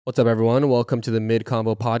What's up, everyone? Welcome to the Mid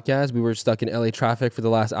Combo Podcast. We were stuck in LA traffic for the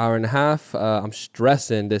last hour and a half. I'm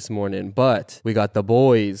stressing this morning, but we got the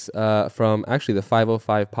boys from actually the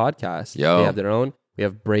 505 Podcast. Yo. They have their own. We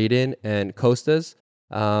have Brayden and Kostas.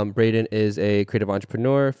 Brayden is a creative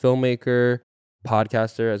entrepreneur, filmmaker,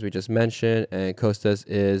 podcaster, as we just mentioned, and Kostas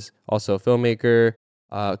is also a filmmaker,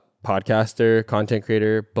 podcaster, content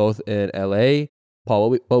creator, both in LA.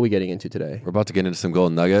 Paul, what are we getting into today? We're about to get into some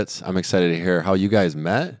golden nuggets. I'm excited to hear how you guys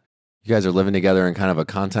met. You guys are living together in kind of a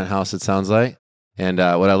content house, it sounds like. And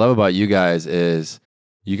what I love about you guys is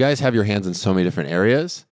you guys have your hands in so many different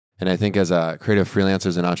areas. And I think as creative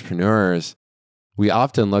freelancers and entrepreneurs, we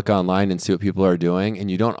often look online and see what people are doing,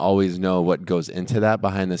 and you don't always know what goes into that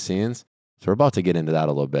behind the scenes. So we're about to get into that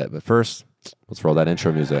a little bit. But first, let's roll that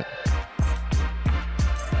intro music.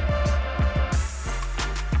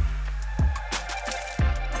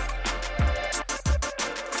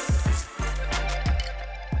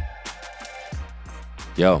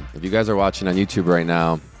 Yo, if you guys are watching on YouTube right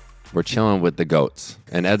now, we're chilling with the goats.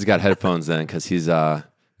 And Ed's got headphones in because he's, you're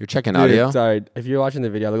checking audio? Dude, sorry, if you're watching the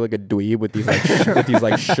video, I look like a dweeb with these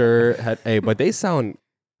like, Hey, but they sound,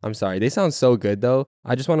 I'm sorry, they sound so good though.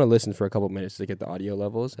 I just want to listen for a couple minutes to get the audio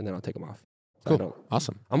levels and then I'll take them off. So Cool.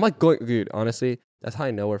 Awesome. I'm like going, dude, honestly, that's how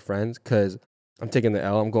I know we're friends because I'm taking the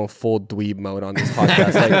L. I'm going full dweeb mode on this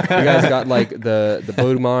podcast. Like, you guys got like the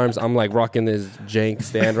boom arms. I'm like rocking this jank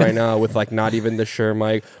stand right now with like not even the Shure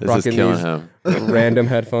mic. This rocking is killing these him. random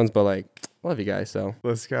headphones, but like, love you guys. So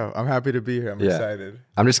Let's go. I'm happy to be here. I'm excited.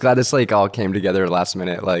 I'm just glad this like all came together last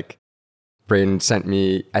minute. Like Brayden sent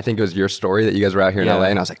me, I think it was your story that you guys were out here in LA,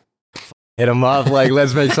 and I was like, hit him up, like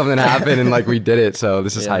let's make something happen, and like we did it. So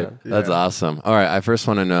this is hype. That's awesome. All right, I first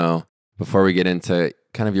want to know, before we get into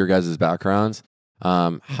kind of your guys' backgrounds,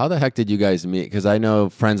 how the heck did you guys meet? Because I know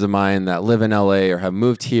friends of mine that live in LA or have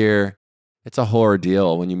moved here. It's a whole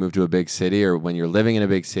ordeal when you move to a big city or when you're living in a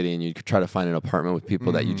big city and you try to find an apartment with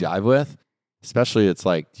people that you jive with. Especially, it's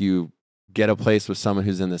like, do you get a place with someone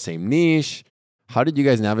who's in the same niche? How did you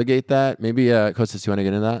guys navigate that? Maybe, Kostas, do you want to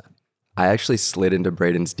get into that? I actually slid into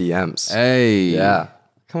Brayden's DMs. Hey. Yeah.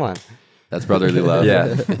 Come on. That's brotherly love.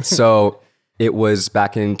 Yeah. So it was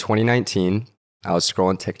back in 2019. I was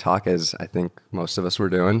scrolling TikTok, as I think most of us were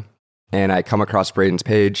doing, and I come across Brayden's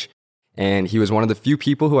page, and he was one of the few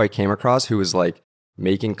people who I came across who was like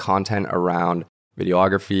making content around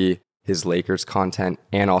videography, his Lakers content,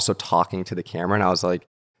 and also talking to the camera. And I was like,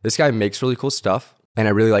 this guy makes really cool stuff, and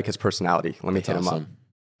I really like his personality. Let me hit him up.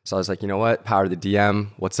 So I was like, you know what? Power to the DM.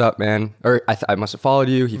 What's up, man? Or I must have followed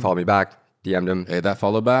you. He followed me back. DM'd him. Hey, that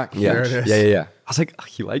follow back? Yeah. Yeah. I was like, oh,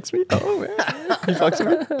 he likes me? Oh, man. He fucks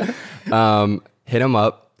with me. Hit him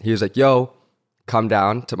up. He was like, yo, come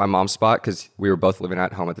down to my mom's spot because we were both living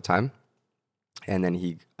at home at the time. And then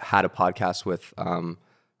he had a podcast with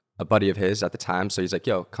a buddy of his at the time. So he's like,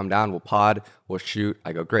 yo, come down. We'll pod. We'll shoot.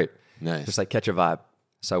 I go, great. Nice. Just like catch a vibe.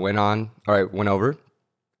 So I went over.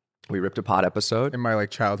 We ripped a pod episode. In my like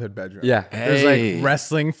childhood bedroom. Yeah. There's like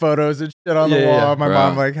wrestling photos and shit on the wall. Yeah. My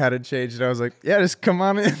mom like had it changed. And I was like, yeah, just come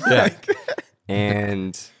on in. Yeah.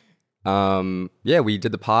 And we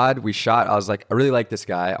did the pod. We shot. I was like, I really like this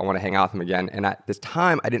guy. I want to hang out with him again. And at this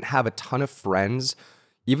time, I didn't have a ton of friends.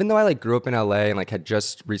 Even though I like grew up in LA and like had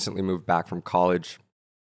just recently moved back from college,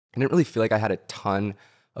 I didn't really feel like I had a ton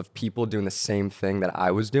of people doing the same thing that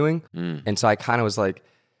I was doing. And so I kind of was like,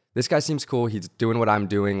 this guy seems cool. He's doing what I'm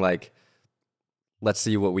doing. Like, let's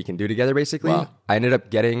see what we can do together, basically. Wow. I ended up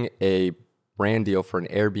getting a brand deal for an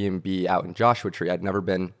Airbnb out in Joshua Tree. I'd never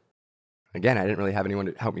been. Again, I didn't really have anyone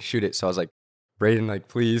to help me shoot it. So I was like, Brayden, like,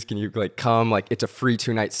 please, can you like come? Like, it's a free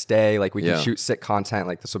 2-night stay. Like, we can shoot sick content.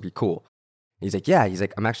 Like, this will be cool. And he's like, yeah. He's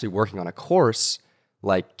like, I'm actually working on a course.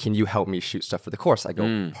 Like, can you help me shoot stuff for the course? I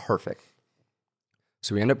go, perfect.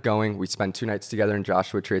 So we end up going. We spend 2 nights together in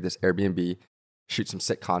Joshua Tree at this Airbnb, shoot some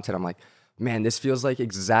sick content. I'm like, man, this feels like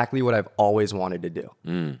exactly what I've always wanted to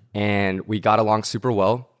do. And we got along super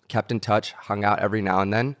well, kept in touch, hung out every now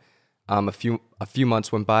and then. A few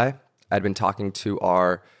months went by. I'd been talking to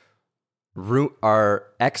our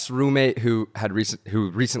ex-roommate who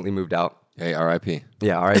recently moved out. Hey, R.I.P.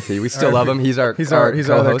 Yeah, R.I.P. We still love him. He's our He's our our co-host.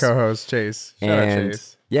 other co-host, Chase. Shout out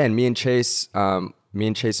Chase. Yeah, and me and Chase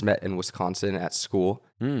met in Wisconsin at school.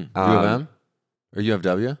 U of M or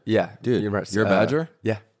UFW? Yeah, Dude, you're a Badger?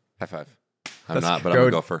 Yeah. High five. I'm not, but I'm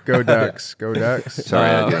a gopher. Go Ducks. Go Ducks.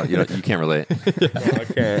 Sorry, you can't relate.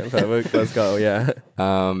 okay, let's go. Yeah.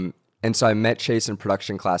 And so I met Chase in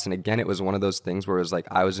production class. And again, it was one of those things where it was like,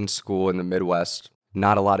 I was in school in the Midwest,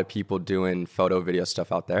 not a lot of people doing photo, video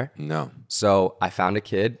stuff out there. No. So I found a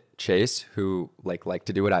kid, Chase, who liked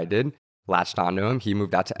to do what I did, latched onto him. He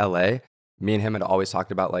moved out to LA. me and him had always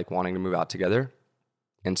talked about like wanting to move out together.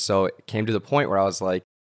 And so it came to the point where I was like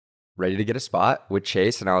ready to get a spot with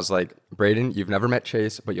Chase. And I was like, Brayden, you've never met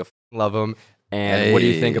Chase, but you'll love him. And what do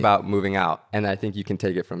you think about moving out? And I think you can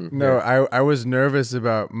take it from No, here. I was nervous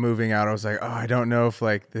about moving out. I was like, oh, I don't know if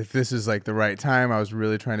this is like the right time. I was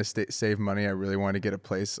really trying to save money. I really wanted to get a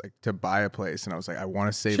place, like to buy a place, and I was like, I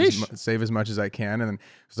want to save as much as I can. And then I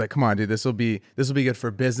was like, come on, dude, this will be good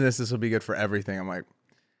for business. This will be good for everything. I'm like,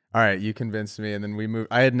 all right, you convinced me. And then we moved.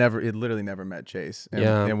 I had literally never met Chase.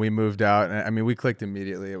 And we moved out. And I mean, we clicked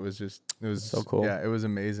immediately. It was so cool. Yeah, it was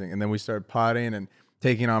amazing. And then we started potting and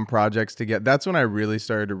taking on projects together. That's when I really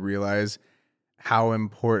started to realize how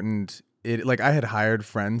important it, like I had hired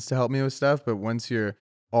friends to help me with stuff, but once you're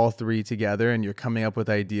all three together and you're coming up with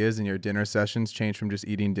ideas and your dinner sessions change from just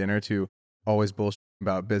eating dinner to always bullshit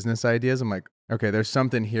about business ideas, I'm like, okay, there's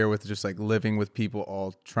something here with just like living with people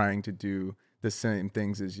all trying to do the same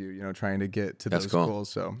things as you, trying to get to those goals.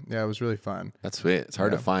 So yeah, it was really fun. That's sweet. It's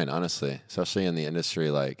hard to find, honestly, especially in the industry,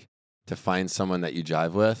 like to find someone that you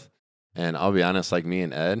jive with. And I'll be honest, like me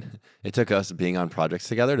and Ed, it took us being on projects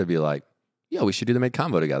together to be like, yeah, we should do the Made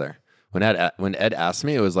Combo together. When Ed asked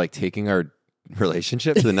me, it was like taking our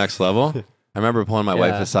relationship to the next level. I remember pulling my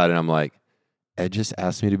wife aside and I'm like, Ed just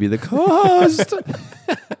asked me to be the co-host.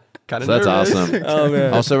 Kind of so that's awesome. Oh,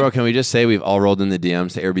 man. Also, bro, can we just say we've all rolled in the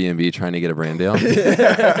DMs to Airbnb trying to get a brand deal?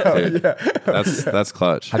 Dude, that's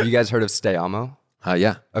clutch. Have you guys heard of Stay Amo?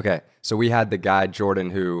 Yeah. Okay. So we had the guy, Jordan,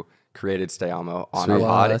 who created Stayamo on Sweet. our Wow,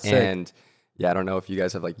 pod, that's and yeah, I don't know if you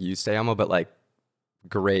guys have like used Stayamo, but like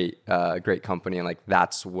great company, and like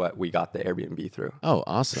that's what we got the Airbnb through. Oh,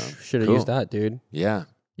 awesome. Should have Cool. used that, dude. Yeah.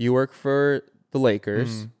 You work for the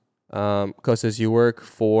Lakers. Kostas, you work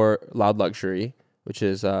for Loud Luxury, which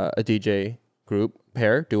is a DJ group,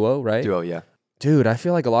 duo, right? Duo, yeah. Dude, I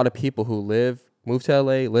feel like a lot of people who move to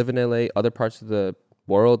LA, live in LA, other parts of the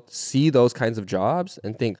world, see those kinds of jobs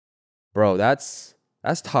and think, bro, that's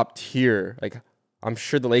top tier. Like, I'm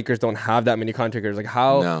sure the Lakers don't have that many contractors. Like,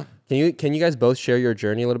 how No. can you guys both share your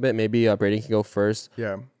journey a little bit? Maybe Brayden can go first.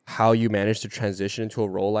 Yeah. How you managed to transition into a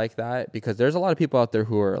role like that? Because there's a lot of people out there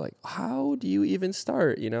who are like, how do you even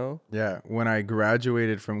start? Yeah. When I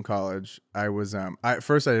graduated from college, I was at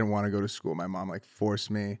first I didn't want to go to school. My mom like forced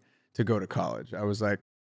me to go to college. I was like,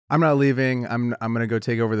 I'm not leaving. I'm gonna go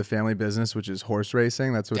take over the family business, which is horse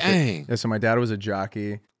racing. That's what. Dang. So my dad was a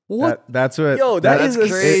jockey. What? That's what. Yo, that's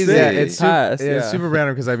crazy. Yeah, it's Pass, it's super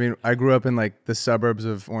random because I mean I grew up in like the suburbs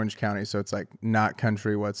of Orange County, so it's like not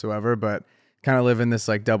country whatsoever, but kind of live in this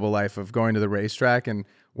like double life of going to the racetrack and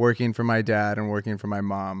working for my dad and working for my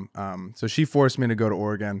mom. So she forced me to go to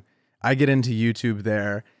Oregon. I get into YouTube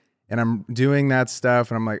there, and I'm doing that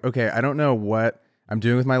stuff, and I'm like, okay, I don't know what I'm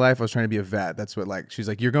doing with my life. I was trying to be a vet. That's what like she's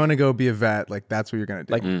like, you're going to go be a vet. Like that's what you're gonna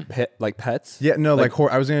do. Like pets? Yeah, no, like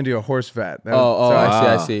I was gonna do a horse vet. That Oh, so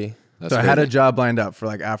I see. That's so I had a crazy. job lined up for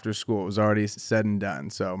like after school. It was already said and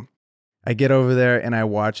done. So I get over there and I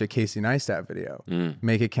watch a Casey Neistat video,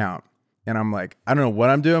 Make It Count. And I'm like, I don't know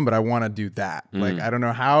what I'm doing, but I want to do that. Like, I don't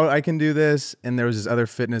know how I can do this. And there was this other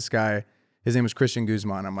fitness guy. His name was Christian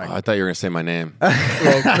Guzman. I'm like, Oh, I thought you were going to say my name.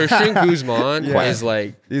 Bro, Christian Guzman Yeah. is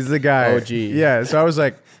like, he's the guy. OG. Yeah. So I was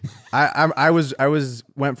like, I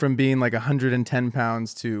went from being like 110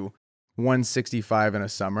 pounds to 165 in a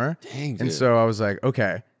summer. Dang, dude. And so I was like,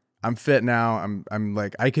 okay, I'm fit now. I'm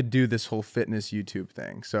like, I could do this whole fitness YouTube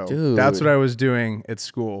thing. So Dude. that's what I was doing at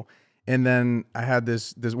school. And then I had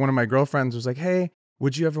this one of my girlfriends was like, hey,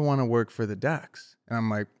 would you ever want to work for the Ducks? And I'm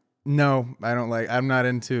like, no, I'm not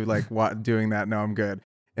into like doing that. No, I'm good.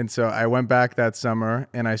 And so I went back that summer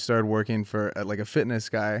and I started working for like a fitness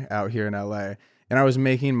guy out here in LA. And I was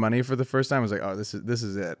making money for the first time. I was like, oh, this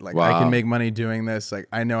is it. Like I Wow. can make money doing this. Like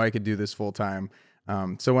I know I could do this full time.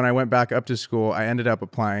 So when I went back up to school, I ended up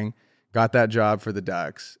applying, got that job for the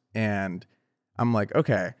Ducks. And I'm like,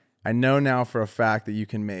 okay, I know now for a fact that you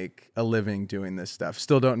can make a living doing this stuff.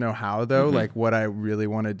 Still don't know how though, like what I really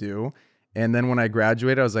want to do. And then when I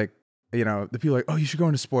graduated, I was like, the people are like, oh, you should go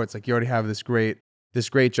into sports. Like you already have this great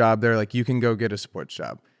job there. Like you can go get a sports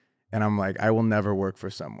job. And I'm like, I will never work for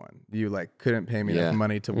someone. You like couldn't pay me enough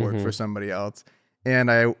money to work for somebody else. And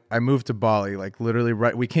I moved to Bali, like literally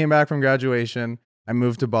we came back from graduation. I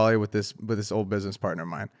moved to Bali with this old business partner of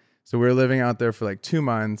mine. So we were living out there for like 2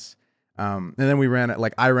 months. And then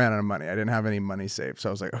I ran out of money. I didn't have any money saved. So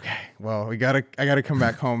I was like, okay, well, I gotta come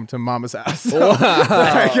back home to mama's house. So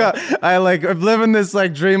I'm living this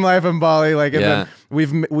like dream life in Bali. Like, and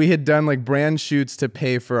then we had done like brand shoots to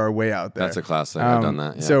pay for our way out there. That's a classic. I've done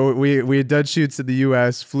that. Yeah. So we had done shoots to the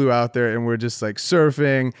US, flew out there, and we're just like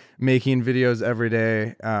surfing, making videos every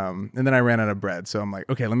day. And then I ran out of bread. So I'm like,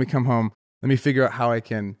 okay, let me come home. let me figure out how I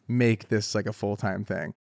can make this like a full-time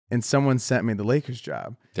thing. And someone sent me the Lakers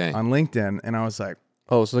job on LinkedIn, and I was like,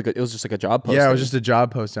 oh, so it was just like a job posting. yeah, it was just a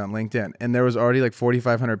job post on LinkedIn. And there was already like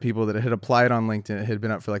 4,500 people that had applied on LinkedIn. It had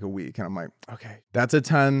been up for like a week. And I'm like, okay, that's a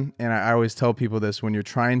ton. And I always tell people this, when you're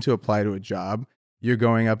trying to apply to a job, you're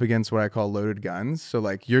going up against what I call loaded guns. So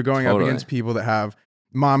like you're going up against people that have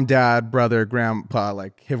mom, dad, brother, grandpa,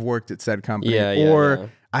 like have worked at said company.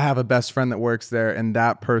 I have a best friend that works there, and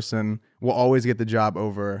that person will always get the job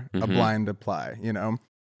over a blind apply, you know?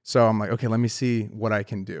 So I'm like, okay, let me see what I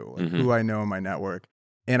can do, like who I know in my network.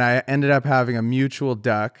 And I ended up having a mutual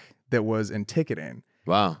duck that was in ticketing.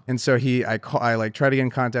 Wow. And so I like tried to get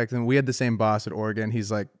in contact with him. We had the same boss at Oregon.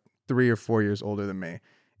 He's like 3 or 4 years older than me.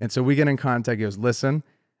 And so we get in contact. He goes, listen,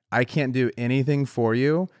 I can't do anything for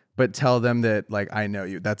you, but tell them that like I know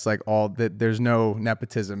you. That's like all that. There's no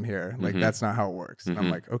nepotism here. Like that's not how it works. And I'm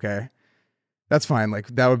like, okay, that's fine. Like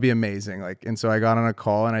that would be amazing. Like, and so I got on a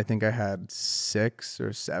call, and I think I had 6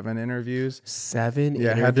 or 7 interviews. 7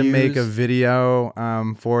 Yeah, I had to make a video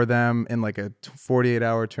for them in like a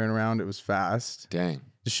 48-hour turnaround. It was fast. Dang.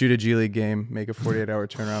 To shoot a G League game, make a 48-hour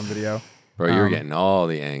turnaround video. Bro, you were getting all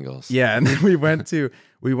the angles. Yeah, and then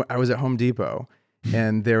I was at Home Depot,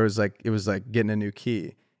 and it was like getting a new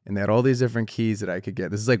key, and they had all these different keys that I could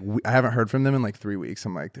get. This is like, I haven't heard from them in like 3 weeks.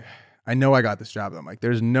 I'm like, I know I got this job. I'm like,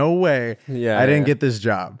 there's no way I didn't get this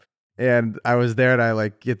job. And I was there, and I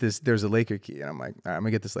like get this, there's a Laker key. And I'm like, all right, I'm gonna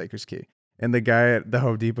get this Lakers key. And the guy at the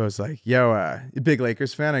Home Depot is like, yo, you big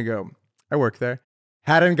Lakers fan? I go, I work there.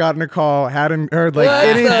 Hadn't gotten a call, hadn't heard like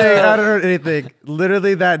anything, hadn't heard anything.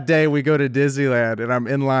 Literally that day we go to Disneyland, and I'm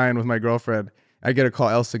in line with my girlfriend. I get a call,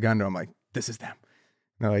 El Segundo. I'm like, this is them.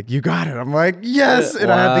 And they're like, you got it. I'm like, yes.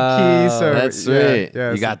 And I had the key. So that's sweet.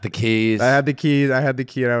 Yeah, you got the keys. I had the keys. I had the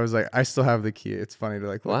key, and I was like, I still have the key. It's funny to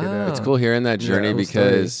like look at it. It's cool hearing that journey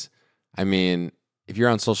because, I mean, if you're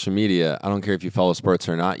on social media, I don't care if you follow sports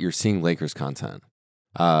or not, you're seeing Lakers content.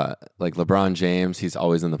 Like LeBron James, he's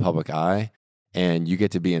always in the public eye, and you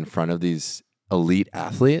get to be in front of these elite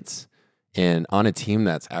athletes and on a team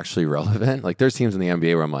that's actually relevant. Like there's teams in the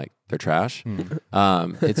NBA where I'm like, they're trash.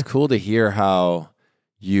 It's cool to hear how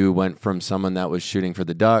you went from someone that was shooting for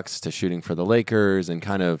the Ducks to shooting for the Lakers and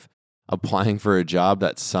kind of applying for a job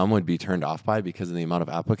that some would be turned off by because of the amount of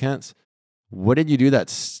applicants. What did you do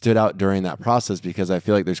that stood out during that process? Because I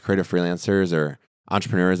feel like there's creative freelancers or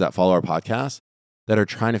entrepreneurs that follow our podcast that are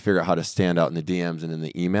trying to figure out how to stand out in the DMs and in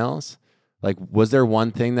the emails. Like, was there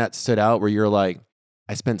one thing that stood out where you're like,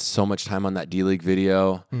 I spent so much time on that D-League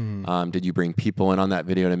video. Did you bring people in on that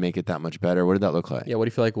video to make it that much better? What did that look like? Yeah, what do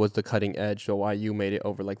you feel like was the cutting edge? So why you made it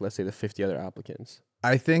over, like, let's say the 50 other applicants?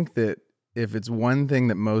 I think that if it's one thing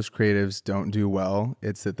that most creatives don't do well,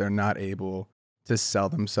 it's that they're not able to sell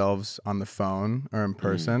themselves on the phone or in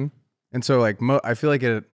person. And so like I feel like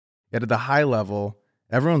at the high level,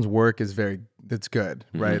 everyone's work is that's good,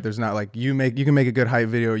 right? There's not like you can make a good hype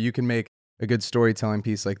video, or you can make a good storytelling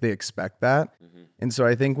piece. Like they expect that. And so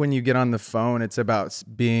I think when you get on the phone, it's about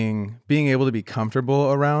being able to be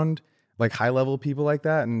comfortable around like high level people like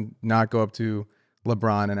that and not go up to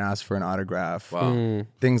LeBron and ask for an autograph,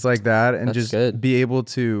 things like that. And That's just good. be able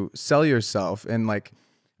to sell yourself. And like,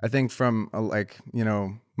 I think from like, you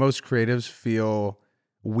know, most creatives feel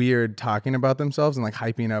weird talking about themselves and like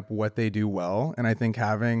hyping up what they do well. And I think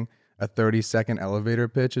having a 30-second elevator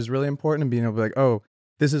pitch is really important, and being able to be like, oh,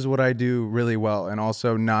 this is what I do really well. And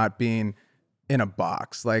also not being in a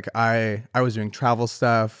box. Like I was doing travel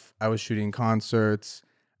stuff, I was shooting concerts.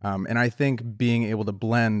 And I think being able to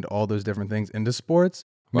blend all those different things into sports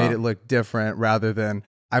made it look different, rather than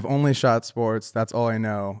I've only shot sports. That's all I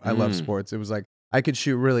know. I love sports. It was like, I could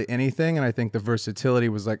shoot really anything. And I think the versatility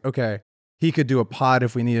was like, okay, he could do a pod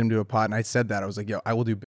if we need him to do a pod. And I said that. I was like, yo, I will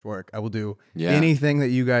do work. I will do anything that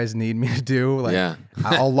you guys need me to do. Like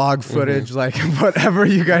I'll log footage, like whatever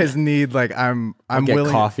you guys need. Like I'm get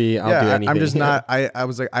willing. Coffee. I'll do anything. I'm just not, I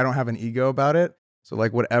was like, I don't have an ego about it. So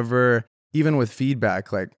like whatever, even with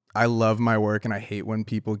feedback, like I love my work and I hate when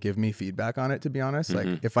people give me feedback on it, to be honest.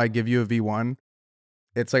 Like if I give you a V1,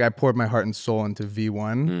 it's like I poured my heart and soul into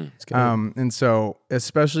V1. And so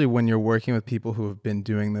especially when you're working with people who have been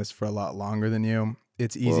doing this for a lot longer than you,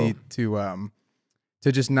 it's easy to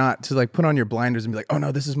just not to like put on your blinders and be like, oh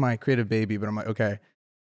no, this is my creative baby. But I'm like, okay,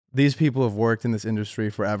 these people have worked in this industry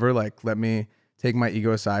forever. Like, let me take my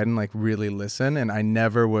ego aside and like really listen. And I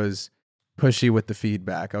never was pushy with the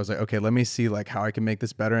feedback. I was like, okay, let me see like how I can make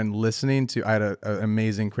this better. And listening to, I had an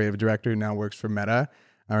amazing creative director who now works for Meta.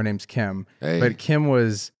 Her name's Kim. But Kim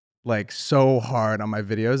was like so hard on my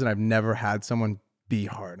videos, and I've never had someone be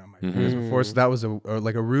hard on my videos before. So that was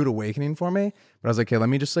like a rude awakening for me. But I was like, hey, let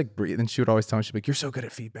me just like breathe. And she would always tell me, she'd be like, you're so good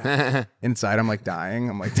at feedback. Inside, I'm like dying.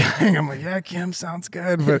 I'm like, yeah, Kim, sounds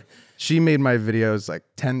good. But she made my videos like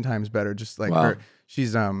 10 times better. Just like her.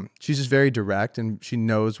 She's just very direct and she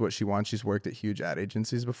knows what she wants. She's worked at huge ad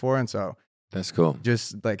agencies before. And so that's cool.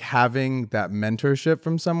 Just like having that mentorship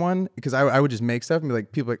from someone, because I would just make stuff and be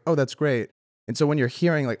like, people are like, oh, that's great. And so when you're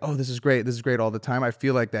hearing like, oh, this is great all the time, I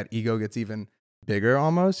feel like that ego gets even bigger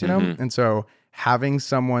almost, you know? And so having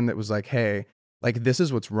someone that was like, hey, like this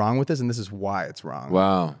is what's wrong with this and this is why it's wrong.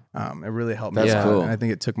 Wow. It really helped me. That's cool. And I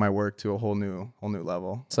think it took my work to a whole new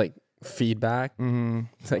level. It's like feedback.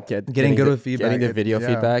 It's like getting good with feedback. Getting the video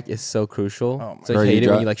feedback is so crucial. Oh it's like hate it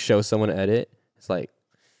when you like show someone an edit. It's like,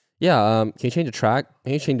 yeah, can you change the track?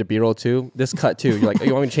 Can you change the B-roll too? This cut too. You're like, oh,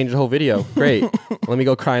 you want me to change the whole video? Great. Let me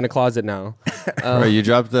go cry in the closet now. Bro, you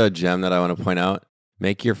dropped the gem that I want to point out.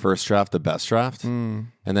 Make your first draft the best draft.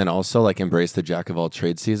 And then also like embrace the jack of all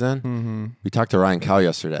trades season. We talked to Ryan Cow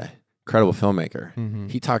yesterday, incredible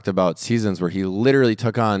filmmaker. He talked about seasons where he literally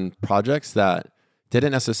took on projects that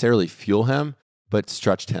didn't necessarily fuel him, but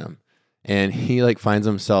stretched him. And he like finds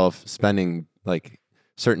himself spending like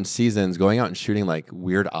certain seasons going out and shooting like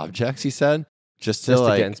weird objects, he said, just to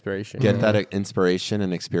like get inspiration. Get that inspiration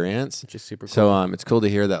and experience. Which is super cool. So it's cool to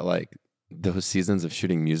hear that like those seasons of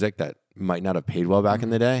shooting music that might not have paid well back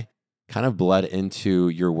in the day kind of bled into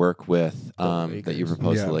your work with that you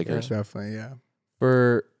proposed to the Lakers. Definitely, yeah.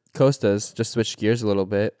 For Kostas, just switch gears a little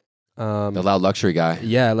bit. The loud luxury guy.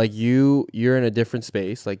 Yeah, like you're in a different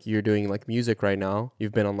space. Like you're doing like music right now.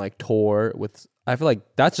 You've been on like tour with, I feel like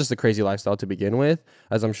that's just a crazy lifestyle to begin with,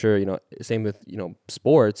 as I'm sure, same with,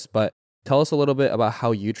 sports. But tell us a little bit about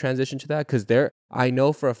how you transitioned to that. Because I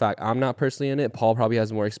know for a fact, I'm not personally in it. Paul probably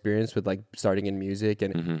has more experience with like starting in music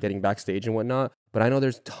and getting backstage and whatnot. But I know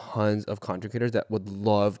there's tons of content creators that would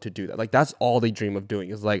love to do that. Like that's all they dream of doing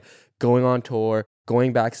is like going on tour,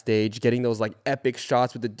 going backstage, getting those like epic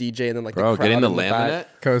shots with the DJ and then like the crowd getting the in laminate.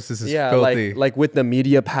 Kostas is filthy. like with the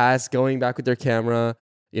media pass, going back with their camera.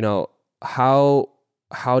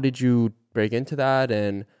 How did you break into that,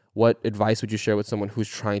 and what advice would you share with someone who's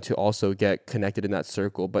trying to also get connected in that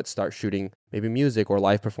circle but start shooting maybe music or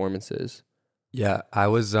live performances? Yeah, I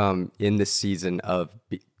was in the season of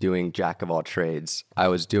doing jack of all trades. I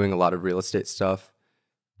was doing a lot of real estate stuff.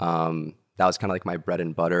 That was kind of like my bread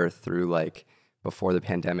and butter through like before the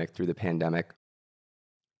pandemic, through the pandemic.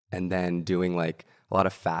 And then doing like a lot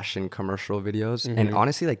of fashion commercial videos and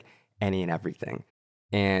honestly like any and everything.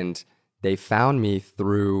 And they found me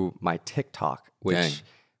through my TikTok, which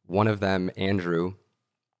one of them, Andrew,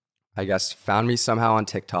 I guess, found me somehow on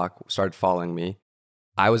TikTok, started following me.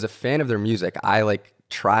 I was a fan of their music. I like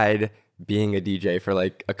tried being a DJ for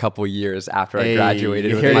like a couple years after I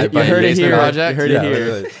graduated with my buddy. You heard it here. Project. You heard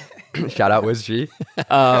it here. Shout out Wiz G.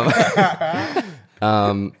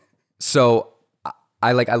 So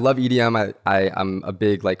I love EDM. I'm a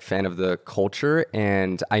big like fan of the culture,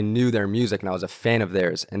 and I knew their music and I was a fan of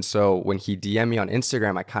theirs. And so when he DM'd me on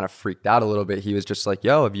Instagram, I kind of freaked out a little bit. He was just like,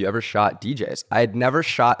 yo, have you ever shot DJs? I had never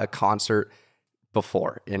shot a concert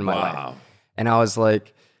before in my life. And I was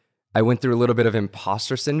like, I went through a little bit of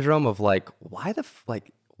imposter syndrome of like, why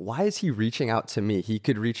is he reaching out to me? He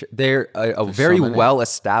could reach, they're a very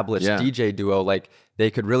well-established DJ duo. Like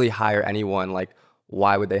they could really hire anyone. Like,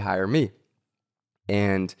 why would they hire me?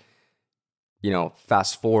 And,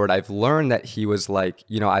 fast forward, I've learned that he was like,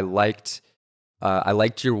 I liked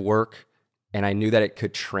your work and I knew that it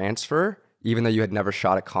could transfer even though you had never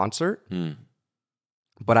shot a concert.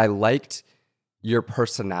 But I liked your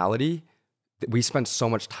personality. We spent so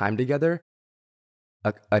much time together.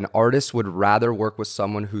 An artist would rather work with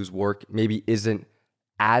someone whose work maybe isn't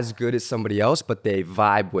as good as somebody else, but they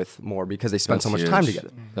vibe with more because they spend so much time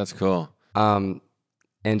together. That's cool.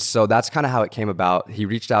 And so that's kind of how it came about. He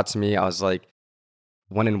reached out to me. I was like,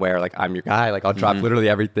 when and where? Like, I'm your guy. Like, I'll drop literally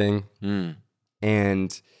everything.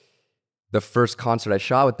 And the first concert I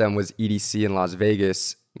shot with them was EDC in Las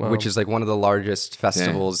Vegas, which is like one of the largest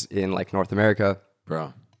festivals in like North America.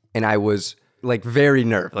 Bro. And I was like very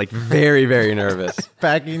nervous, like very, very nervous.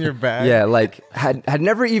 Packing your bag. Yeah, like had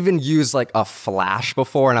never even used like a flash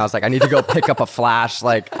before. And I was like, I need to go pick up a flash.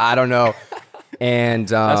 Like, I don't know. And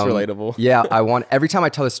that's relatable. Yeah, every time I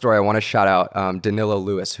tell this story, I want to shout out Danilo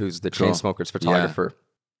Lewis, who's the Chainsmokers photographer.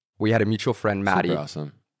 We had a mutual friend, Maddie. Super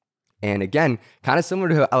awesome. And again, kind of similar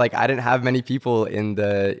to like I didn't have many people in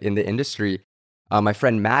the industry. My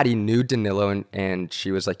friend Maddie knew Danilo and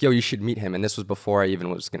she was like, yo, you should meet him. And this was before I even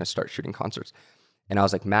was going to start shooting concerts. And I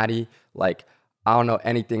was like, Maddie, like, I don't know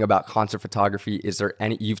anything about concert photography. Is there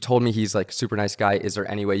you've told me he's like a super nice guy. Is there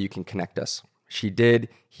any way you can connect us? she did.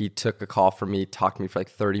 He took a call from me, talked to me for like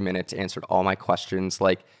 30 minutes, answered all my questions,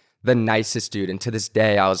 like the nicest dude. And to this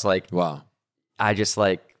day, I was like, Wow. I just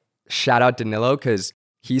like shout out Danilo because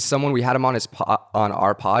he's someone, we had him on on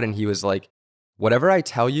our pod, and he was like, whatever I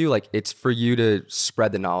tell you, like it's for you to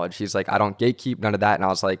spread the knowledge. He's like, I don't gatekeep, none of that. And I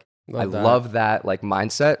was like, love that like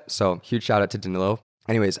mindset. So huge shout out to Danilo.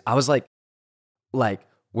 Anyways, I was like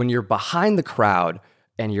when you're behind the crowd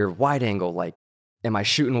and you're wide angle, like, am I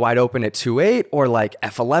shooting wide open at 2.8 or like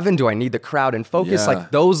F11? Do I need the crowd in focus? Yeah.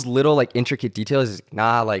 Like those little like intricate details is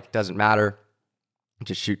nah, like doesn't matter.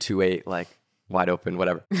 Just shoot 2.8, like wide open,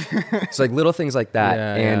 whatever. So like little things like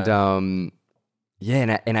that. And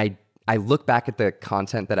I look back at the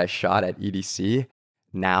content that I shot at EDC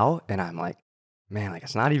now, and I'm like, man, like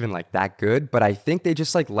it's not even like that good. But I think they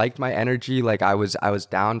just like liked my energy. Like I was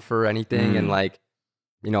down for anything, and like,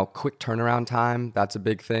 you know, quick turnaround time. That's a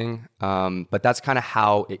big thing. But that's kind of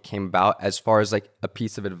how it came about. As far as like a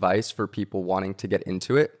piece of advice for people wanting to get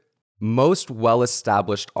into it, most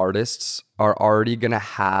well-established artists are already going to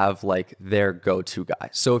have like their go-to guy.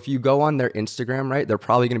 So if you go on their Instagram, right, they're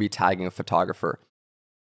probably going to be tagging a photographer.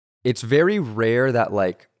 It's very rare that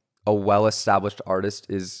like a well-established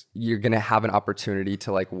artist you're going to have an opportunity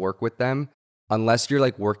to like work with them unless you're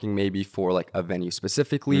like working maybe for like a venue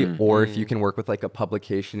specifically, or if you can work with like a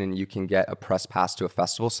publication and you can get a press pass to a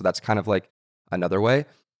festival. So that's kind of like another way.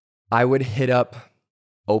 I would hit up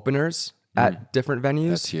openers at different venues.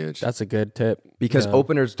 That's huge. That's a good tip. Because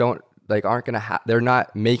openers aren't going to they're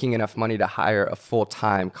not making enough money to hire a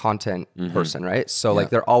full-time content person, right? So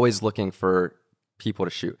like they're always looking for people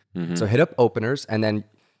to shoot. So hit up openers, and then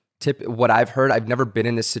what I've heard, I've never been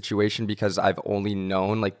in this situation because I've only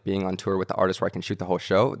known like being on tour with the artist where I can shoot the whole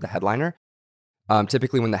show, the headliner.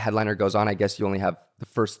 Typically when the headliner goes on, I guess you only have the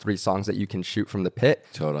first 3 songs that you can shoot from the pit.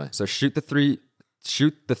 Totally. So shoot the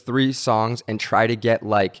three songs and try to get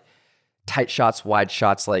like tight shots, wide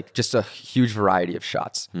shots, like just a huge variety of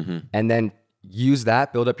shots. And then use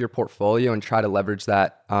that, build up your portfolio and try to leverage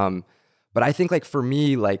that. But I think like for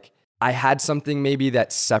me, like I had something maybe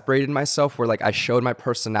that separated myself where like I showed my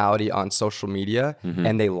personality on social media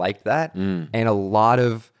and they liked that. And a lot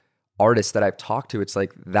of artists that I've talked to, it's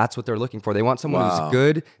like, that's what they're looking for. They want someone who's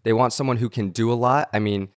good. They want someone who can do a lot. I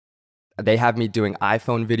mean, they have me doing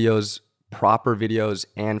iPhone videos, proper videos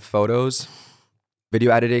and photos,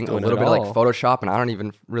 video editing, a little bit of like Photoshop. And I don't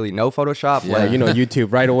even really know Photoshop. Yeah, like, you know,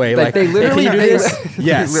 YouTube right away. Like they literally, yes,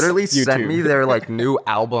 they literally YouTube. sent me their like new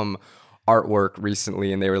album artwork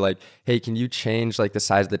recently, and they were like, hey, can you change like the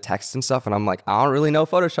size of the text and stuff? And I'm like, I don't really know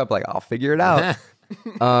Photoshop, like I'll figure it out.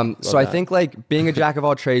 So I think like being a jack of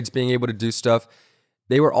all trades, being able to do stuff.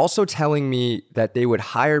 They were also telling me that they would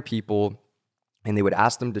hire people and they would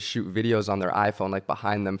ask them to shoot videos on their iPhone like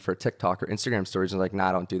behind them for TikTok or Instagram stories, and like, nah,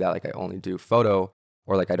 I don't do that, like I only do photo,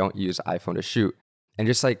 or like I don't use iPhone to shoot. And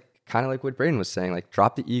just like kind of like what Brayden was saying, like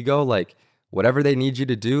drop the ego, like whatever they need you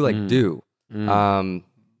to do, like do.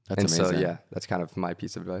 That's amazing. So, yeah, that's kind of my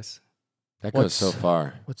piece of advice. That goes so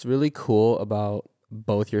far. What's really cool about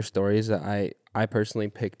both your stories that I personally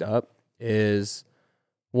picked up is,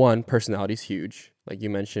 one, personality is huge. Like you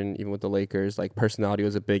mentioned, even with the Lakers, like personality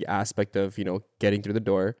was a big aspect of, you know, getting through the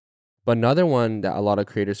door. But another one that a lot of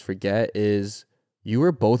creators forget is you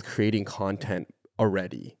were both creating content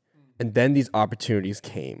already. And then these opportunities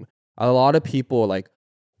came. A lot of people like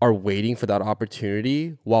are waiting for that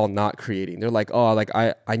opportunity while not creating. They're like, oh, like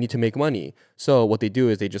I need to make money. So what they do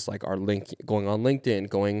is they just like are going on LinkedIn,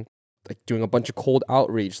 going like doing a bunch of cold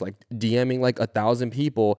outreach, like DMing like 1,000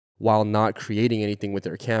 people while not creating anything with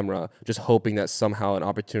their camera, just hoping that somehow an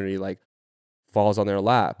opportunity like falls on their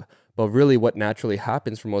lap. But really what naturally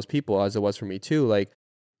happens for most people, as it was for me too, like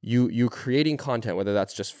you creating content, whether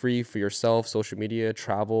that's just free for yourself, social media,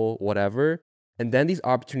 travel, whatever, and then these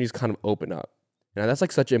opportunities kind of open up. And that's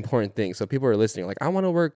like such an important thing. So people are listening, like, I want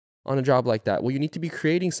to work on a job like that. Well, you need to be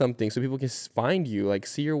creating something so people can find you, like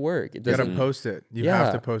see your work. You gotta post it. You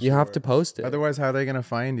have to post it. You have to post it. Otherwise, how are they gonna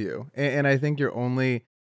find you? And I think you're only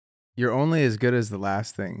as good as the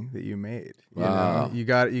last thing that you made. You know? You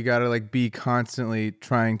gotta like be constantly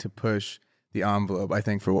trying to push the envelope, I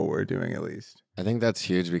think, for what we're doing at least. I think that's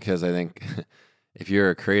huge because I think if you're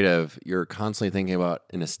a creative, you're constantly thinking about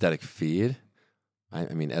an aesthetic feed.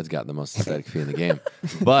 I mean, Ed's got the most aesthetic feed in the game.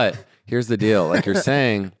 But here's the deal. Like you're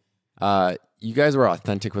saying, you guys were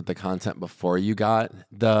authentic with the content before you got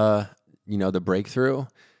the breakthrough.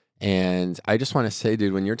 And I just want to say,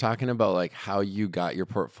 dude, when you're talking about like how you got your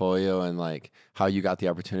portfolio and like how you got the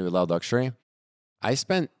opportunity with Loud Luxury, I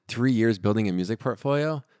spent 3 years building a music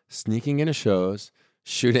portfolio, sneaking into shows,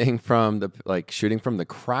 shooting from the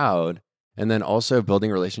crowd, and then also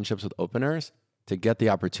building relationships with openers. to get the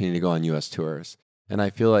opportunity to go on US tours. And I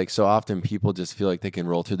feel like so often people just feel like they can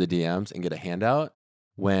roll through the DMs and get a handout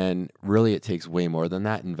when really it takes way more than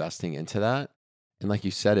that, investing into that. And like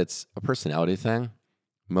you said, it's a personality thing.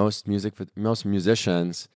 Most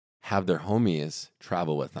musicians have their homies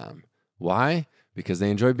travel with them. Why? Because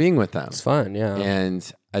they enjoy being with them. It's fun, yeah.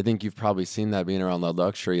 And I think you've probably seen that being around Loud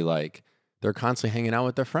Luxury, like they're constantly hanging out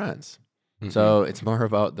with their friends. Mm-hmm. So it's more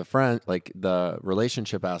about the friend, like the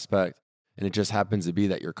relationship aspect. And it just happens to be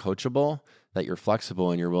that you're coachable, that you're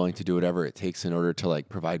flexible, and you're willing to do whatever it takes in order to like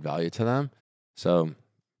provide value to them. So,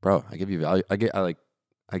 bro, I give you value.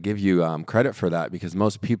 I give you credit for that, because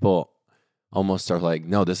most people almost are like,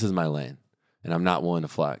 no, this is my lane and I'm not willing to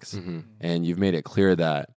flex. Mm-hmm. And you've made it clear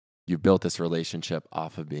that you've built this relationship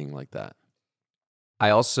off of being like that.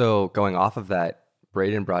 I also, going off of that,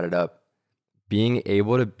 Brayden brought it up, being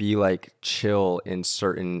able to be like chill in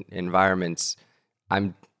certain environments.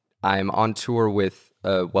 I'm on tour with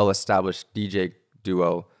a well-established DJ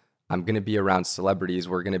duo. I'm going to be around celebrities.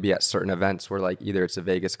 We're going to be at certain events where like either it's a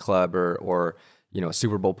Vegas club or you know, a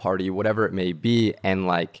Super Bowl party, whatever it may be. And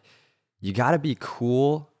like, you got to be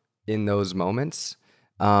cool in those moments,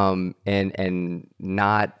 and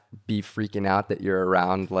not be freaking out that you're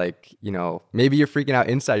around, like, you know, maybe you're freaking out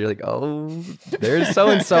inside. You're like, oh, there's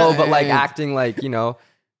so-and-so, but like acting like, you know,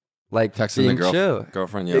 like texting the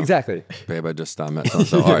girlfriend. Yeah, exactly. Babe, I just met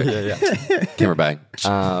so-and-so. All right. Yeah. Camera bag.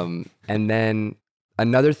 And then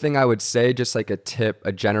another thing I would say, just like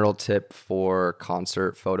a general tip for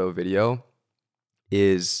concert photo video,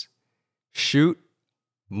 is shoot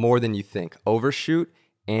more than you think. Overshoot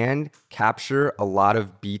and capture a lot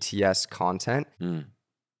of BTS content.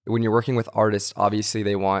 When you're working with artists, obviously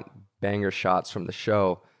they want banger shots from the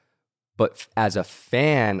show. But as a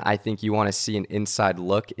fan, I think you want to see an inside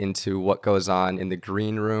look into what goes on in the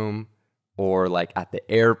green room, or like at the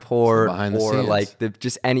airport, or like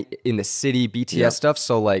just any in the city, BTS stuff.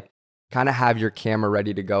 So like kind of have your camera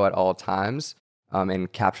ready to go at all times,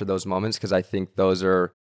 and capture those moments, because I think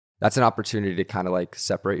that's an opportunity to kind of like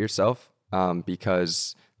separate yourself,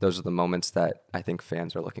 because those are the moments that I think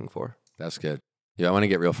fans are looking for. That's good. Yeah, I want to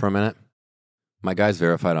get real for a minute. My guy's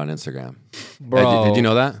verified on Instagram. Bro, did you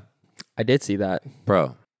know that? I did see that.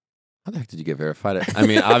 Bro, how the heck did you get verified? I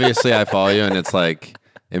mean, obviously I follow you and it's like,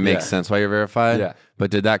 it makes sense why you're verified. Yeah.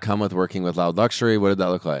 But did that come with working with Loud Luxury? What did that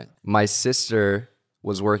look like? My sister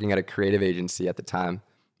was working at a creative agency at the time,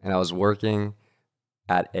 and I was working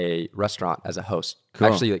at a restaurant as a host. Cool.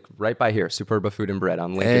 Actually, like right by here, Superba Food and Bread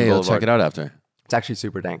on Lincoln Boulevard. I'll check it out after. It's actually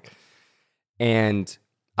super dank. And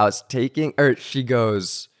I was she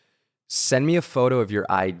goes, send me a photo of your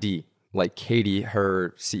ID. Like Katie,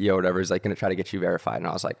 her CEO or whatever, is like going to try to get you verified. And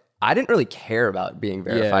I was like, I didn't really care about being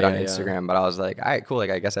verified on Instagram, but I was like, all right, cool. Like,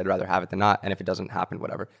 I guess I'd rather have it than not. And if it doesn't happen,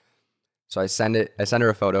 whatever. So I send her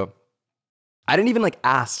a photo. I didn't even like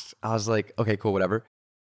ask. I was like, okay, cool, whatever.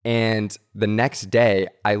 And the next day,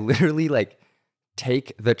 I literally like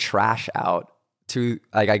take the trash out to,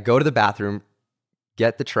 like, I go to the bathroom,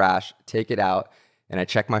 get the trash, take it out, and I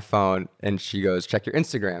check my phone, and she goes, check your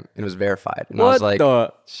Instagram. And it was verified. And I was like,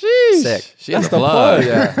 sick. She has the plug.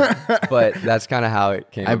 Yeah. But that's kind of how it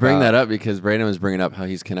came I bring that up because Brayden was bringing up how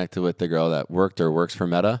he's connected with the girl that worked or works for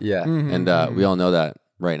Meta. Yeah. Mm-hmm. And we all know that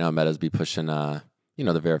right now Meta's be pushing, the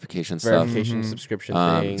verification stuff. Verification subscription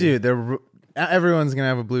thing. Dude, everyone's going to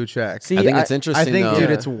have a blue check. See, I think it's interesting, I think, though.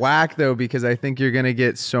 dude, it's whack, though, because I think you're going to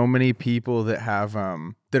get so many people that have,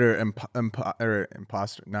 that are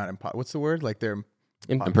imposter, what's the word? Like they're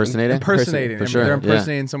impersonating for sure. They're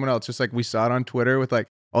impersonating someone else, just like we saw it on Twitter with like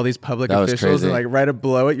all these public officials, and like right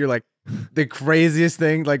below it you're like the craziest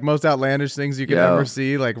thing, like most outlandish things you could ever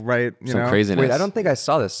see, like some craziness. Wait, I don't think I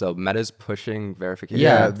saw this. So Meta's pushing verification.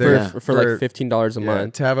 For like $15 a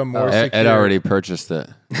month to have a more secure. Ed already purchased it.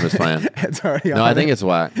 His plan. It's already I think it's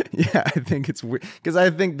whack. Yeah, I think it's weird because I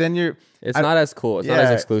think then it's not as cool. It's not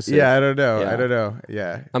as exclusive. Yeah, I don't know.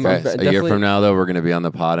 Yeah. A year from now, though, we're going to be on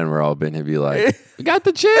the pod and we're all going to be like, we got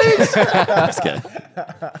the chicks. Just kidding.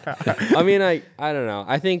 I mean, I don't know.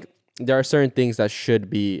 I think there are certain things that should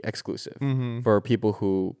be exclusive for people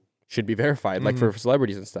who should be verified, like for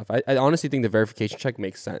celebrities and stuff. I honestly think the verification check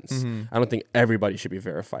makes sense. I don't think everybody should be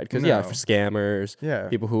verified because, for scammers,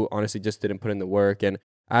 people who honestly just didn't put in the work. And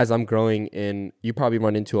as I'm growing in, you probably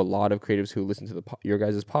run into a lot of creatives who listen to your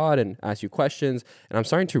guys' pod and ask you questions. And I'm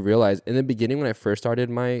starting to realize in the beginning when I first started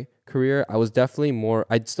my career, I was definitely more,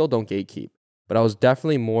 I still don't gatekeep, but I was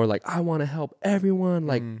definitely more like, I want to help everyone.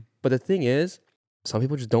 Like, but the thing is, some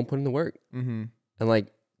people just don't put in the work. And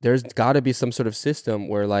like, there's got to be some sort of system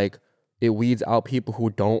where like, it weeds out people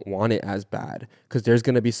who don't want it as bad, because there's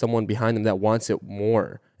going to be someone behind them that wants it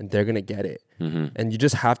more, and they're going to get it. And you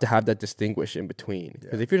just have to have that distinguish in between,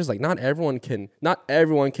 because if you're just like, not everyone can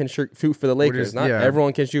shoot for the Lakers, not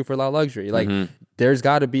everyone can shoot for La Luxury, like there's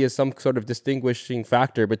got to be some sort of distinguishing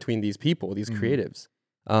factor between these people, these creatives.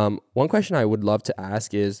 One question I would love to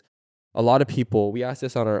ask is, a lot of people, we asked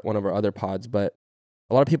this on one of our other pods, but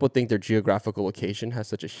a lot of people think their geographical location has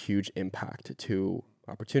such a huge impact to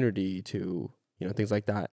opportunity, to, you know, things like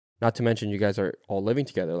that. Not to mention, you guys are all living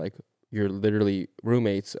together. Like, you're literally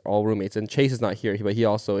roommates, all roommates. And Chase is not here, but he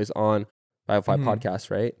also is on 505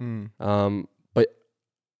 podcast, right? But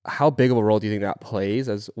how big of a role do you think that plays,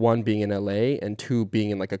 as one, being in LA, and two, being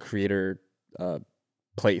in like a creator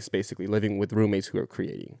place, basically living with roommates who are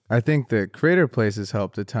creating? I think the creator place has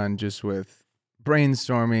helped a ton, just with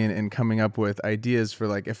brainstorming and coming up with ideas for,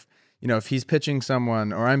 like, if he's pitching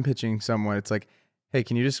someone or I'm pitching someone, it's like, hey,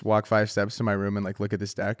 can you just walk 5 steps to my room and like look at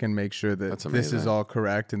this deck and make sure that this is all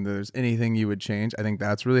correct and there's anything you would change? I think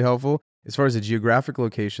that's really helpful. As far as the geographic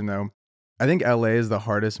location, though, I think LA is the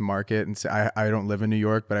hardest market. And I don't live in New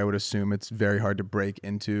York, but I would assume it's very hard to break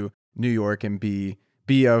into New York and be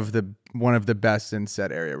one of the best in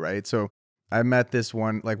said area, right? So I met this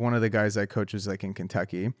one of the guys I coach is like in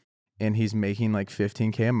Kentucky, and he's making like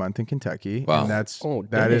 $15K a month in Kentucky. Wow. And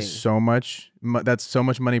that is so much. That's so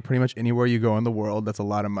much money pretty much anywhere you go in the world. That's a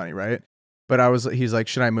lot of money, right? But he's like,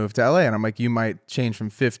 should I move to LA? And I'm like, you might change from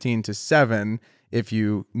 15 to 7 if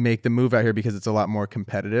you make the move out here, because it's a lot more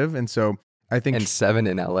competitive. And so I think, and 7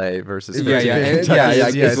 in LA versus 15. It's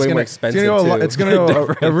way more expensive. It's gonna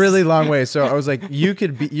go a really long way. So I was like, you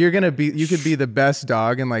could be the best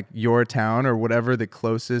dog in like your town or whatever the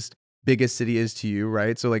closest biggest city is to you,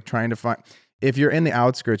 right? So like trying to find, if you're in the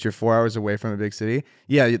outskirts, you're 4 hours away from a big city.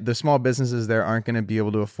 Yeah, the small businesses there aren't going to be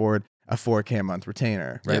able to afford a $4K a month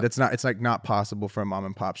retainer, right? It's like not possible for a mom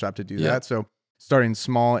and pop shop to do that. So starting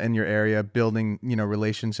small in your area, building,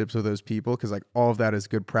 relationships with those people, because like all of that is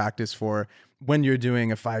good practice for when you're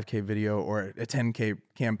doing a 5K video or a 10K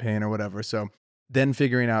campaign or whatever. So then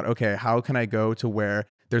figuring out, okay, how can I go to where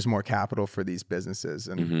there's more capital for these businesses?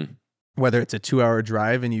 And whether it's a 2-hour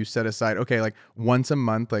drive and you set aside, okay, like once a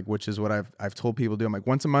month, like, which is what I've told people to do. I'm like,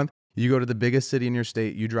 once a month, you go to the biggest city in your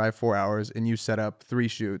state, you drive 4 hours and you set up 3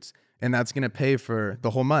 shoots, and that's going to pay for the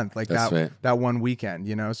whole month. Like that one weekend,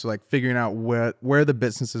 So like figuring out where the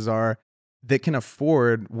businesses are that can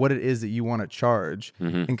afford what it is that you want to charge,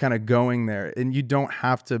 and kind of going there. And you don't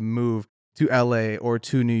have to move to LA or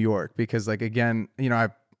to New York, because like, again,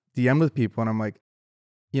 I've DM'd with people and I'm like,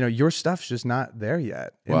 your stuff's just not there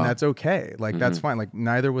yet. And that's okay. Like, that's fine. Like,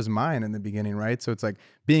 neither was mine in the beginning, right? So it's like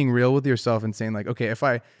being real with yourself and saying like, okay,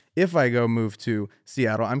 if I go move to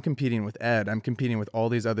Seattle, I'm competing with Ed. I'm competing with all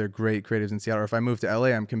these other great creatives in Seattle. Or if I move to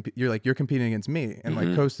LA, you're competing against me and like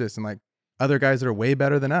Kostas and like other guys that are way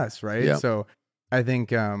better than us, right? Yeah. So I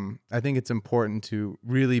think it's important to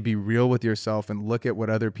really be real with yourself and look at what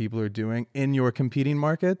other people are doing in your competing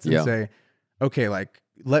markets and say, okay, like,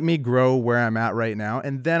 let me grow where I'm at right now,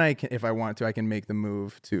 and then I can, if I want to, I can make the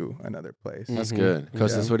move to another place. That's good.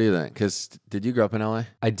 Kostas, what do you think? Because did you grow up in LA?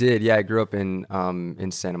 I did. Yeah, I grew up in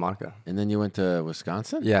Santa Monica. And then you went to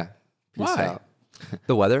Wisconsin? Yeah. Why?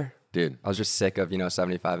 The weather, dude. I was just sick of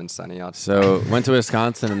 75 and sunny. So went to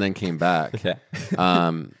Wisconsin and then came back. Yeah.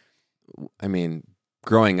 I mean,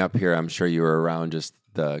 growing up here, I'm sure you were around just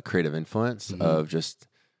the creative influence of just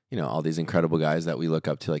all these incredible guys that we look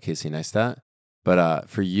up to, like Casey Neistat. But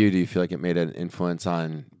for you, do you feel like it made an influence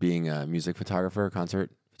on being a music photographer, concert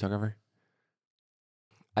photographer?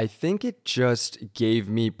 I think it just gave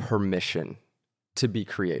me permission to be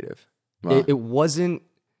creative. Wow. It wasn't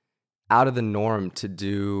out of the norm to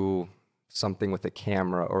do something with a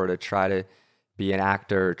camera or to try to be an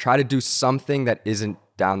actor, try to do something that isn't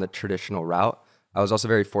down the traditional route. I was also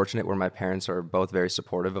very fortunate where my parents are both very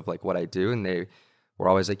supportive of like what I do, and they were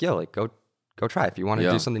always like, yo, like go try. If you want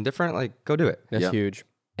to do something different, like go do it. That's huge.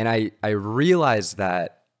 And I realized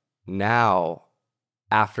that now,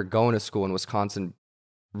 after going to school in Wisconsin,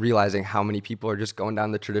 realizing how many people are just going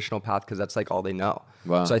down the traditional path because that's like all they know.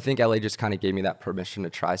 Wow. So I think LA just kind of gave me that permission to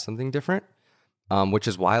try something different, which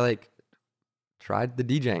is why like tried the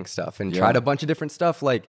DJing stuff and tried a bunch of different stuff.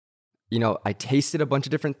 Like, I tasted a bunch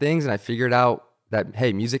of different things and I figured out that,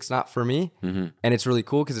 hey, music's not for me. And it's really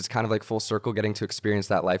cool because it's kind of like full circle getting to experience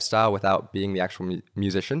that lifestyle without being the actual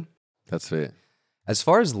musician. That's sweet. As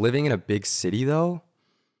far as living in a big city though,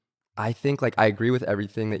 I think like I agree with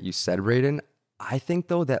everything that you said, Brayden. I think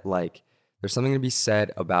though that like there's something to be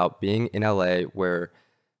said about being in LA where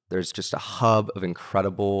there's just a hub of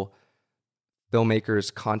incredible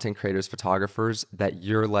filmmakers, content creators, photographers that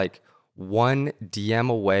you're like one DM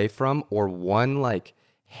away from, or one like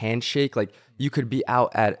handshake. Like you could be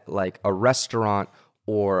out at like a restaurant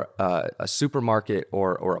or a supermarket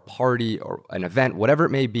or a party or an event, whatever it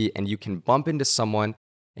may be, and you can bump into someone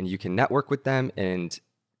and you can network with them, and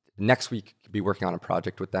next week you could be working on a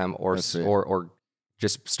project with them, or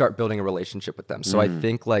just start building a relationship with them. So I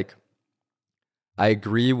think like I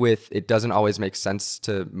agree with, it doesn't always make sense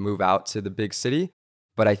to move out to the big city,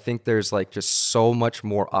 but I think there's like just so much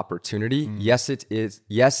more opportunity. Yes, it is.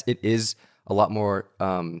 Yes, it is a lot more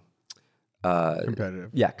competitive.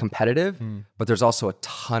 Yeah, competitive, but there's also a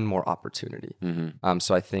ton more opportunity.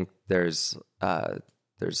 So I think there's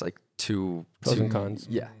like two Pros and cons.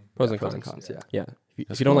 Yeah, Pros yeah, and cons. Yeah. Yeah.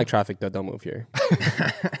 If you don't like traffic, though, don't move here.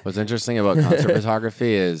 What's interesting about concert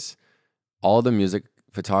photography is all the music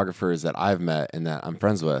photographers that I've met and that I'm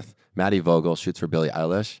friends with. Matty Vogel shoots for Billie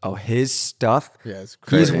Eilish. Oh, his stuff. Yeah, it's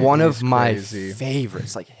crazy. He's one of He's my crazy.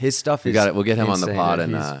 favorites. Like his stuff is. We'll get him on the insane. pod, He's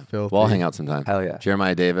and filthy. we'll hang out sometime. Hell yeah.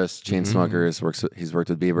 Jeremiah Davis, Chainsmokers, he's worked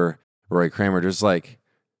with Bieber, Roy Kramer. Just like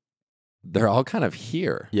they're all kind of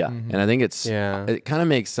here. Yeah. And I think it kind of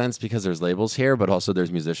makes sense because there's labels here, but also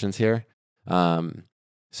there's musicians here.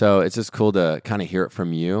 So it's just cool to kind of hear it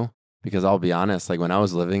from you, because I'll be honest, like when I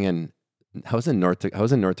was in North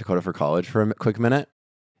Dakota for college for a quick minute,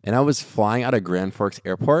 and I was flying out of Grand Forks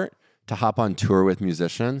Airport to hop on tour with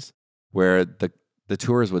musicians where the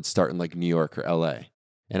tours would start in like New York or LA.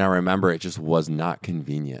 And I remember it just was not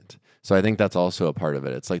convenient. So I think that's also a part of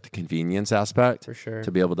it. It's like the convenience aspect For sure. to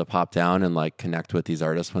be able to pop down and like connect with these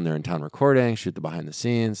artists when they're in town recording, shoot the behind the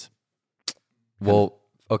scenes. Well,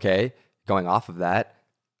 okay. Going off of that,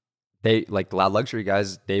 they like the Loud Luxury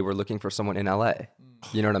guys, they were looking for someone in LA.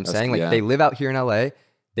 You know what I'm saying? Like yeah. they live out here in LA.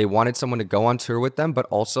 They wanted someone to go on tour with them, but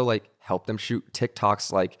also like help them shoot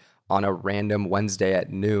TikToks like on a random Wednesday at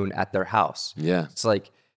noon at their house. Yeah. It's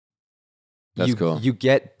like That's cool. You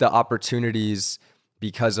get the opportunities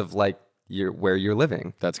because of like where you're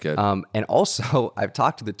living. That's good. And also I've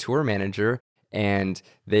talked to the tour manager, and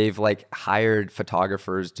they've like hired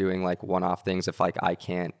photographers doing like one-off things if like I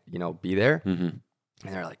can't, be there. And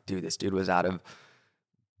they're like, dude, this dude was out of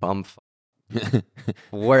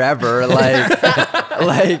wherever, like,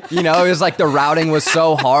 it was like the routing was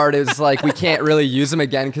so hard. It was like, we can't really use him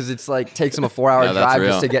again because it's like takes him a 4-hour Yeah, that's drive real.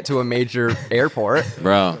 just to get to a major airport.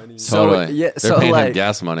 Bro, So, totally. yeah, They're so, paying him like-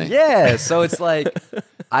 gas money. Yeah. So it's like,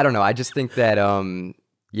 I don't know. I just think that,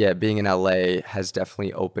 being in LA has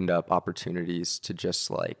definitely opened up opportunities to just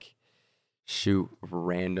like shoot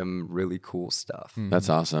random, really cool stuff. That's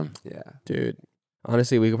awesome. Yeah. Dude,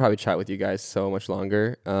 honestly, we could probably chat with you guys so much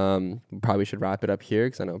longer. We probably should wrap it up here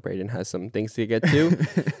because I know Brayden has some things to get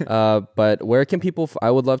to. But where can people? I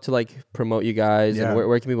would love to like promote you guys. Yeah. And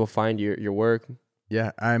where can people find your work?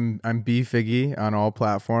 Yeah, I'm B Figgy on all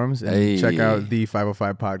platforms, and check out the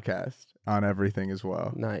 505 podcast on everything as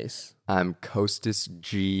well. Nice. I'm Kostas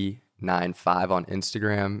G95 on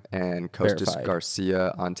Instagram and Kostas Verified.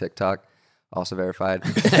 Garcia on TikTok. Also verified.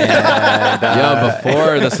 Before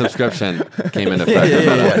the subscription came into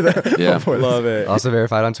effect. Yeah. Love it. Also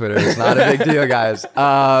verified on Twitter. It's not a big deal, guys.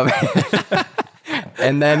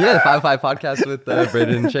 And then the 505 podcast with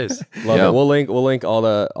Brayden and Chase. Love Yep. it. We'll link all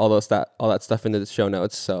that stuff into the show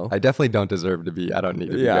notes. So I definitely don't deserve to be. I don't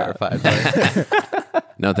need to be Yeah. verified.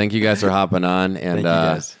 But No, thank you guys for hopping on. And thank you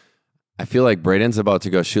guys. I feel like Brayden's about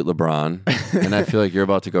to go shoot LeBron, and I feel like you're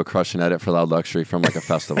about to go crush an edit for Loud Luxury from like a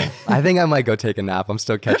festival. I think I might go take a nap. I'm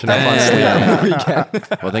still catching up on sleep on the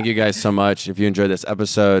weekend. Well, thank you guys so much. If you enjoyed this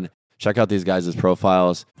episode, check out these guys'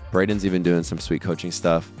 profiles. Brayden's even doing some sweet coaching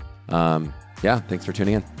stuff. Thanks for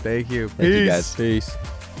tuning in. Thank you. Thank you guys. peace.